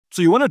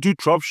So you want to do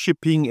drop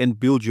shipping and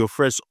build your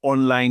first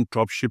online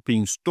drop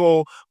shipping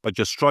store, but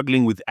you're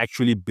struggling with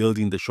actually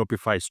building the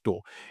Shopify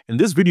store. In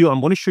this video, I'm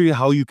going to show you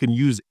how you can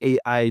use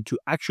AI to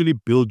actually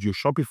build your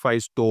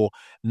Shopify store.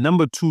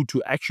 Number two,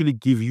 to actually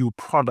give you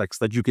products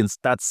that you can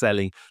start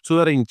selling so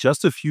that in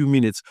just a few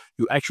minutes,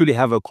 you actually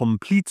have a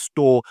complete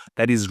store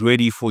that is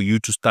ready for you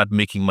to start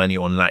making money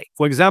online.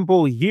 For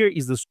example, here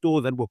is the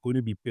store that we're going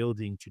to be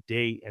building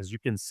today. As you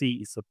can see,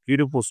 it's a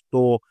beautiful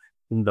store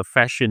in the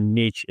fashion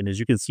niche. And as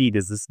you can see,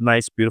 there's this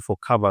nice, beautiful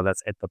cover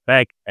that's at the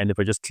back. And if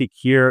I just click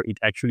here, it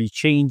actually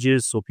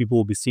changes. So people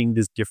will be seeing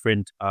these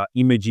different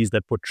images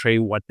that portray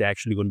what they're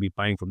actually going to be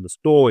buying from the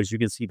store. As you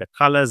can see, the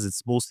colors,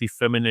 it's mostly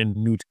feminine,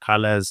 nude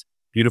colors,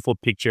 beautiful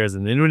pictures.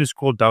 And then when you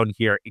scroll down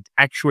here, it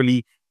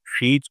actually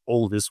creates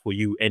all this for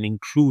you and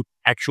include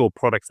actual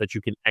products that you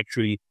can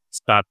actually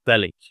start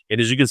selling. And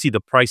as you can see, the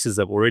prices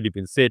have already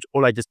been set.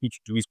 All I just need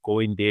to do is go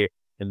in there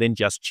and then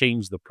just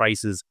change the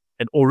prices.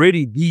 And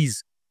already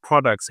these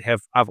products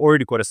I've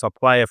already got a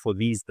supplier for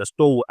these. The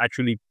store will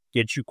actually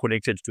get you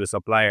connected to a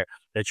supplier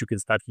that you can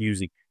start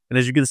using. And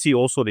as you can see,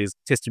 also there's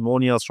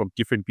testimonials from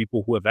different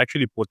people who have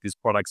actually bought these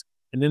products.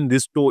 And then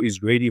this store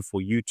is ready for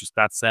you to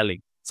start selling.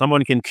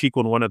 Someone can click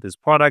on one of these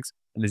products.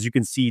 And as you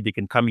can see, they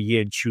can come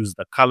here and choose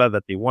the color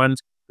that they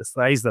want, the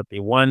size that they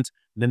want.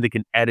 And then they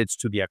can add it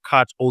to their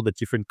cart. All the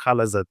different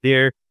colors are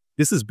there.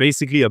 This is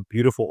basically a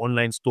beautiful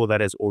online store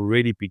that has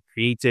already been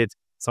created.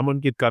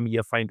 Someone can come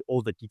here, find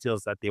all the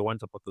details that they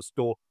want about the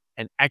store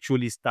and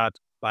actually start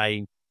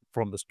buying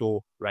from the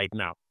store right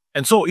now.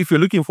 And so if you're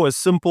looking for a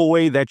simple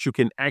way that you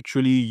can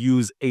actually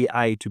use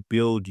AI to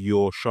build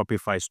your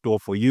Shopify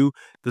store for you,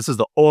 this is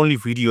the only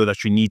video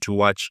that you need to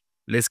watch.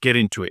 Let's get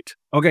into it.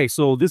 Okay,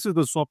 so this is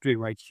the software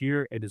right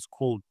here. It is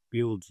called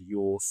Build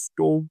Your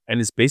Store.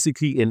 And it's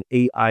basically an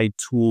AI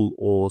tool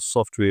or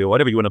software,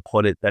 whatever you want to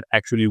call it, that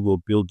actually will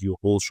build your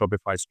whole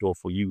Shopify store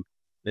for you.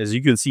 As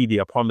you can see,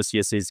 the promise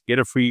here says, get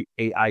a free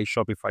AI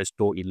Shopify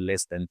store in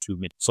less than 2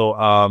 minutes. So,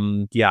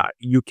 yeah,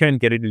 you can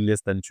get it in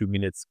less than 2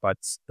 minutes, but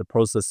the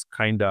process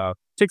kind of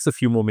takes a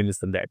few more minutes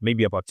than that,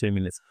 maybe about 10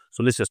 minutes.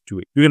 So let's just do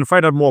it. You can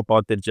find out more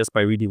about that just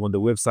by reading on the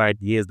website.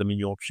 Here's the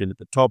menu option at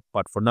the top.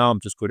 But for now, I'm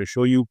just going to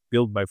show you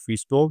build my free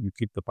store. You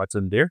click the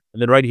button there.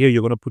 And then right here,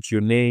 you're going to put your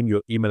name,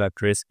 your email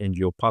address, and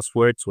your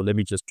password. So let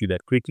me just do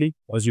that quickly.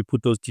 Once you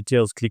put those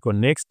details, click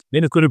on next.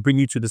 Then it's going to bring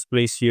you to this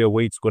place here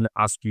where it's going to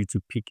ask you to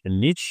pick a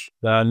niche.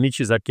 The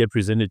niches that get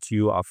presented to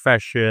you are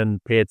fashion,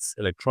 pets,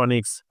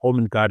 electronics, home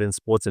and garden,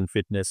 sports and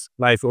fitness.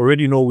 Now, if you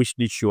already know which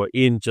niche you are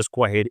in, just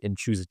go ahead and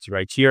choose it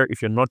right here.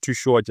 If you're not too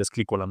sure, just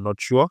click on I'm not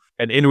sure.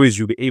 And anyways,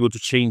 you'll be able to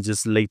change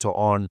this later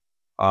on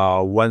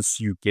once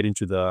you get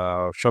into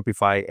the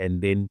Shopify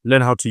and then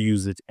learn how to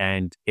use it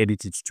and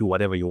edit it to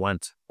whatever you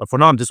want. But for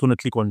now, I'm just going to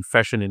click on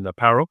fashion and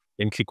apparel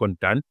and click on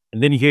done.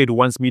 And then here it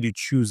wants me to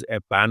choose a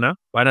banner.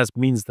 Banners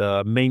means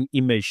the main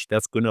image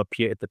that's going to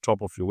appear at the top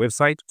of your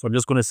website. So I'm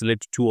just going to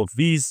select two of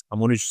these. I'm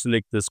going to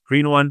select this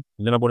green one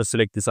and then I'm going to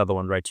select this other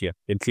one right here.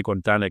 Then click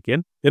on done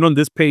again. Then on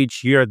this page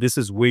here, this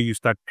is where you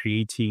start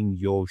creating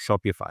your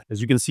Shopify.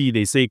 As you can see,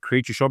 they say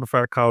create your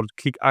Shopify account,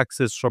 click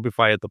access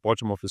Shopify at the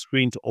bottom of the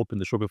screen to open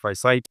the Shopify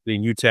site.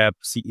 Then you tap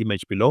see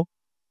image below.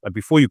 But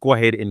before you go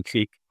ahead and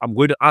click, I'm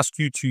going to ask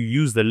you to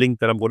use the link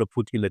that I'm going to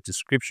put in the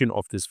description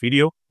of this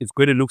video. It's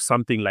going to look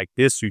something like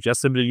this. You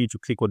just simply need to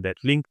click on that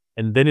link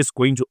and then it's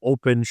going to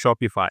open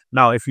Shopify.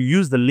 Now, if you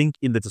use the link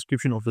in the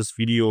description of this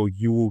video,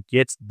 you will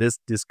get this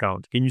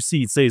discount. Can you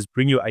see it says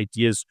bring your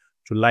ideas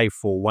to life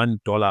for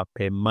 $1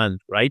 per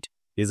month, right?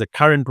 There's a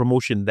current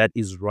promotion that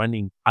is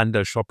running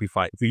under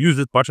Shopify. If you use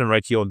this button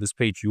right here on this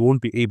page, you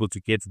won't be able to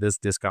get this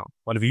discount.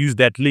 But if you use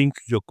that link,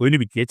 you're going to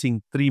be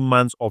getting 3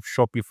 months of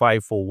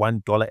Shopify for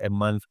 $1 a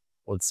month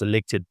on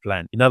selected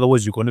plan. In other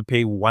words, you're going to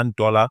pay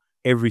 $1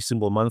 every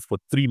single month for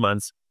 3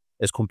 months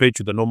as compared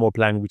to the normal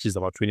plan, which is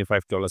about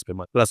 $25 per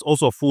month. Plus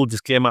also a full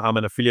disclaimer, I'm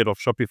an affiliate of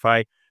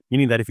Shopify,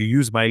 meaning that if you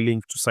use my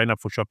link to sign up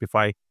for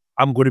Shopify,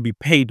 I'm going to be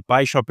paid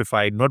by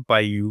Shopify, not by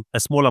you, a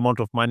small amount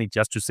of money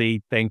just to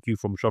say thank you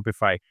from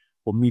Shopify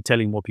for me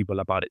telling more people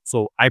about it.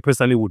 So I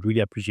personally would really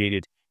appreciate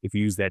it if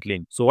you use that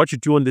link. So what you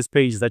do on this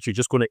page is that you're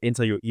just going to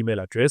enter your email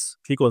address,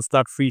 click on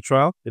start free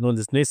trial. Then on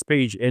this next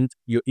page, and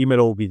your email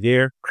will be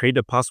there, create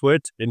a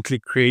password, then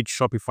click create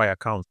Shopify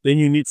account. Then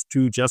you need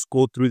to just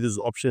go through these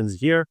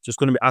options here. Just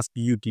going to be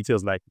asking you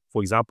details like,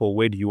 for example,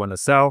 where do you want to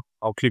sell?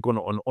 I'll click on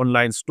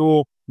online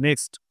store.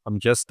 Next, I'm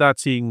just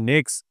starting.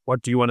 Next,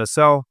 what do you want to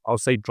sell? I'll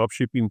say drop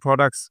shipping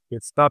products,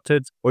 get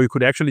started. Or you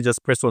could actually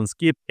just press on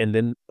skip and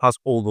then pass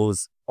all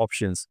those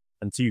options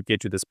until you get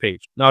to this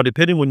page. Now,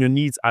 depending on your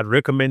needs, I'd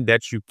recommend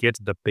that you get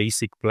the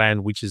basic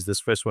plan, which is this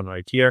first one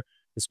right here.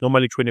 It's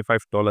normally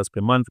 $25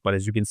 per month, but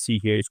as you can see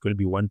here, it's going to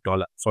be $1.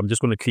 So I'm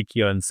just going to click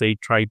here and say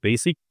try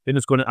basic. Then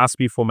it's going to ask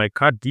me for my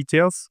card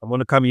details. I'm going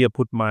to come here,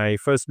 put my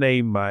first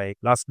name, my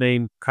last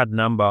name, card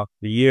number,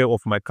 the year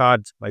of my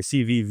card, my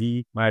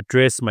CVV, my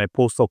address, my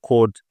postal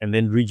code, and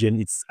then region.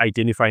 It's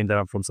identifying that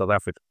I'm from South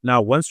Africa.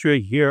 Now, once you're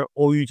here,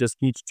 all you just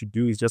need to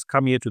do is just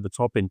come here to the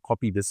top and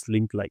copy this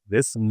link like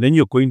this. And then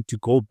you're going to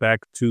go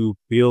back to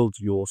build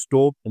your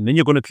store. And then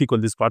you're going to click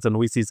on this button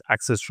which says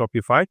Access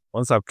Shopify.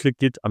 Once I've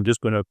clicked it, I'm just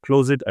going to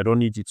close it. I don't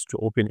need it to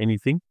open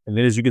anything. And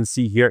then as you can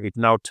see here, it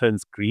now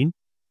turns green.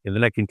 And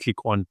then I can click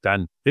on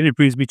done. Then it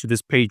brings me to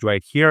this page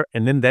right here.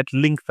 And then that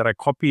link that I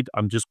copied,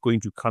 I'm just going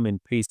to come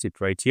and paste it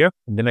right here.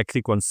 And then I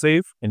click on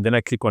save and then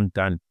I click on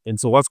done. And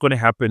so what's going to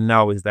happen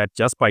now is that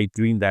just by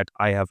doing that,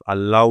 I have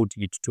allowed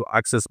it to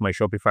access my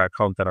Shopify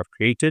account that I've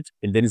created.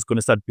 And then it's going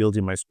to start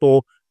building my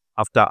store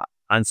after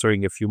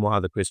answering a few more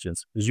other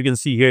questions. As you can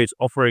see here, it's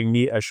offering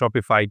me a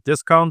Shopify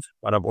discount,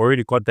 but I've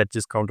already got that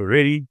discount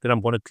already. Then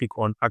I'm going to click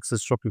on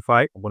Access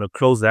Shopify. I'm going to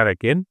close that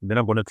again. And then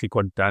I'm going to click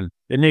on done.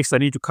 Then next, I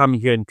need to come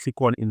here and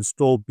click on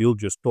Install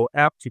Build Your Store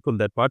app. Click on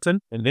that button.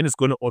 And then it's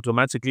going to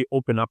automatically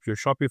open up your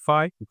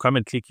Shopify. You come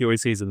and click here where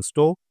it says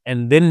Install.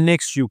 And then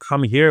next, you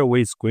come here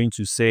where it's going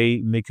to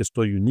say Make Your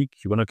Store Unique.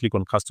 You're going to click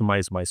on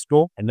Customize My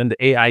Store. And then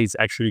the AI is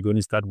actually going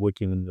to start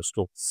working in your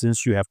store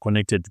since you have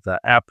connected the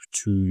app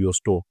to your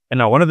store. And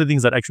now, one of the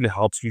things that actually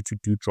helps you to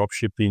do drop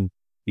shipping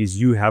is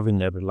you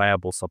having a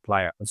reliable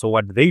supplier. And so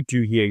what they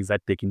do here is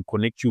that they can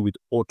connect you with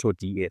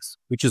AutoDS,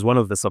 which is one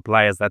of the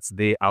suppliers that's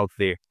there out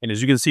there. And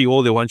as you can see,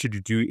 all they want you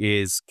to do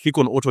is click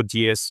on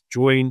AutoDS,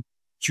 join,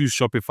 choose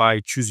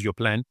Shopify, choose your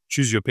plan,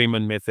 choose your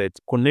payment method,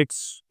 connect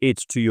it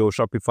to your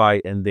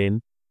Shopify, and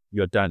then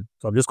you're done.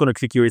 So I'm just going to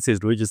click here. It says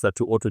register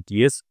to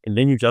AutoDS. And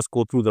then you just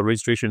go through the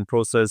registration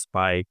process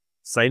by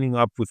signing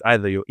up with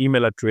either your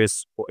email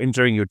address or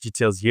entering your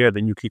details here.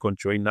 Then you click on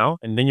join now.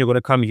 And then you're going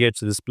to come here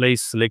to this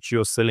place, select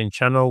your selling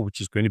channel,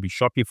 which is going to be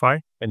Shopify.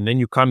 And then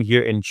you come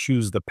here and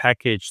choose the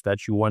package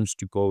that you want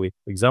to go with.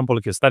 For example,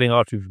 if you're starting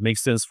out, it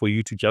makes sense for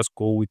you to just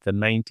go with the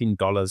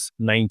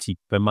 $19.90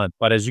 per month.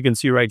 But as you can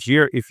see right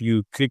here, if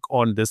you click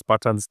on this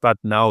button, start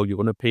now, you're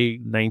going to pay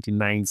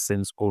 99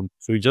 cents only.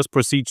 So you just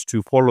proceed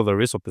to follow the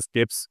rest of the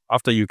steps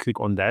after you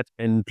click on that.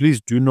 And please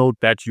do note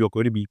that you're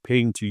going to be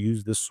paying to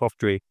use this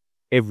software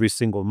every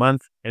single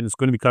month, and it's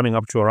going to be coming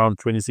up to around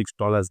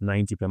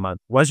 $26.90 per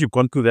month. Once you've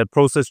gone through that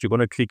process, you're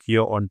going to click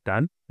here on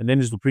done, and then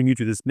this will bring you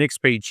to this next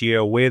page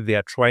here where they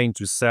are trying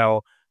to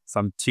sell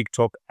some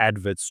TikTok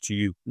adverts to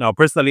you. Now,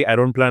 personally, I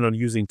don't plan on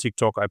using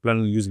TikTok. I plan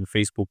on using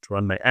Facebook to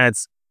run my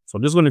ads. So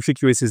I'm just going to click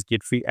here where it says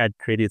get free ad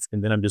credits,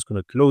 and then I'm just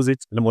going to close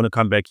it, and I'm going to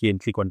come back here and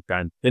click on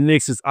done. Then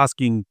next is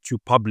asking to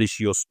publish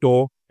your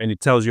store, and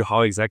it tells you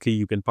how exactly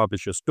you can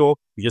publish your store.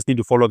 You just need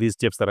to follow these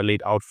steps that are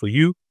laid out for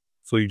you.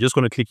 So you're just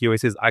going to click here where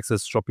it says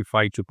access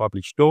Shopify to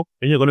publish store.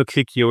 Then you're going to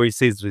click here where it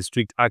says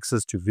restrict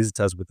access to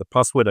visitors with the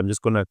password. I'm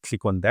just going to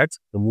click on that,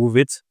 remove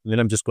it. And then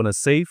I'm just going to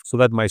save so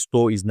that my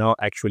store is now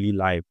actually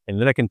live.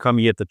 And then I can come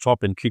here at the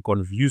top and click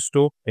on view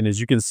store. And as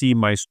you can see,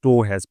 my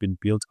store has been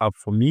built up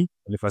for me.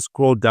 And if I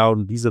scroll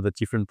down, these are the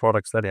different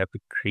products that have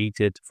been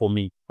created for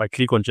me. If I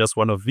click on just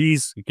one of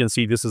these, you can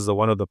see this is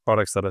one of the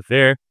products that are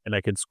there. And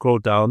I can scroll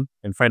down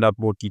and find out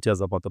more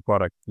details about the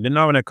product. And then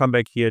now when I come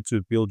back here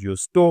to build your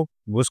store,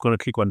 I'm just going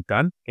to click on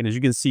done. And as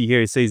you can see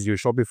here, it says your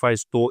Shopify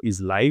store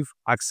is live.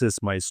 Access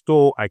my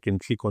store. I can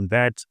click on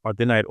that. But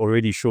then I had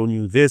already shown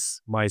you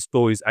this. My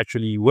store is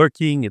actually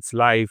working. It's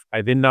live.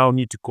 I then now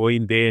need to go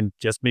in there and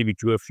just maybe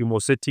do a few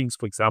more settings.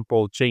 For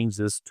example, change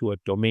this to a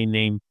domain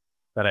name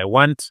that I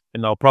want.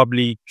 And I'll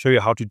probably show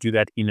you how to do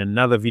that in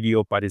another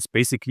video, but it's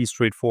basically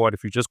straightforward.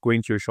 If you just go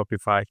into your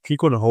Shopify,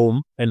 click on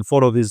home and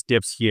follow these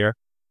steps here,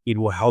 it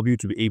will help you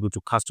to be able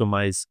to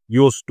customize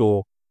your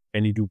store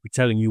and it will be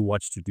telling you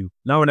what to do.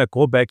 Now, when I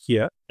go back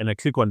here and I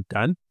click on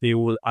done, they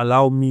will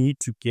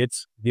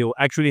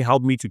actually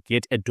help me to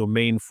get a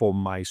domain for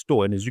my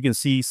store. And as you can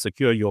see,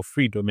 secure your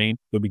free domain.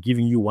 They'll be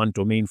giving you one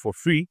domain for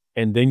free.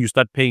 And then you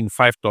start paying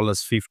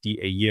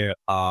 $5.50 a year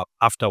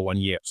after 1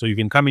 year. So you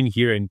can come in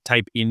here and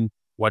type in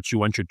what you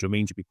want your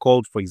domain to be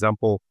called. For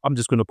example, I'm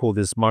just going to call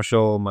this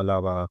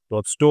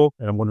marshallmalava.store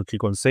and I'm going to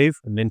click on save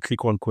and then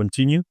click on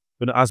continue.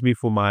 It's going to ask me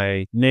for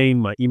my name,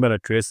 my email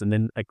address, and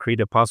then I create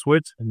a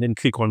password and then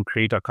click on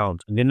create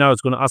account. And then now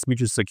it's going to ask me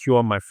to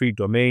secure my free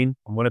domain.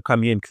 I'm going to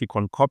come here and click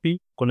on copy,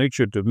 connect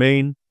your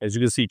domain. As you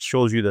can see, it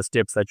shows you the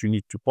steps that you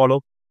need to follow.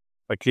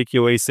 If I click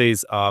here where it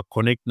says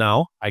connect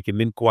now, I can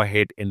then go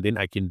ahead and then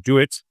I can do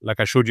it.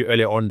 Like I showed you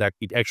earlier on, that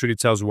it actually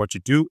tells you what to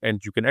do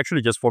and you can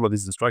actually just follow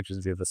these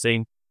instructions. They're the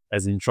same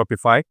as in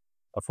Shopify.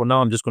 But for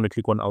now, I'm just going to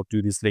click on I'll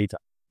do this later.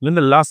 And then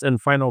the last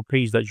and final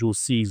page that you'll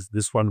see is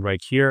this one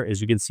right here.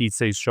 As you can see, it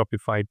says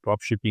Shopify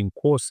Dropshipping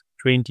Course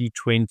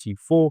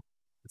 2024.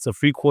 It's a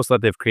free course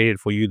that they've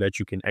created for you that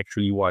you can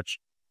actually watch.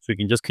 So you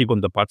can just click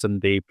on the button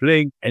they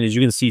play. And as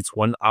you can see, it's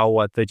 1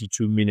 hour,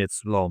 32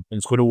 minutes long. And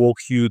it's going to walk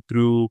you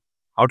through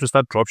how to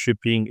start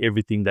dropshipping,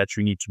 everything that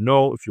you need to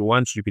know. If you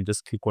want, you can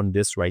just click on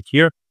this right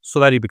here so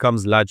that it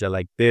becomes larger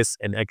like this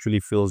and actually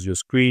fills your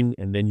screen,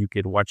 and then you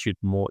can watch it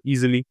more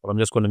easily. But I'm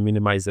just going to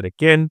minimize it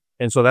again.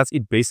 And so that's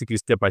it, basically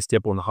step by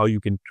step on how you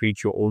can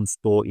create your own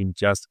store in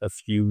just a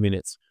few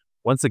minutes.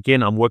 Once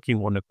again, I'm working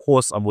on a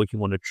course, I'm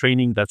working on a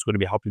training that's going to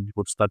be helping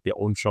people to start their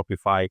own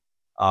Shopify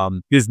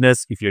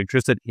business. If you're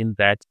interested in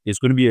that, there's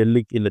going to be a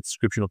link in the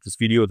description of this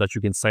video that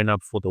you can sign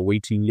up for the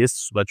waiting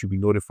list so that you'll be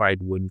notified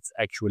when it's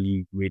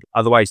actually ready.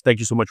 Otherwise, thank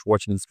you so much for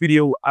watching this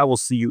video. I will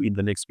see you in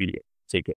the next video. Take care.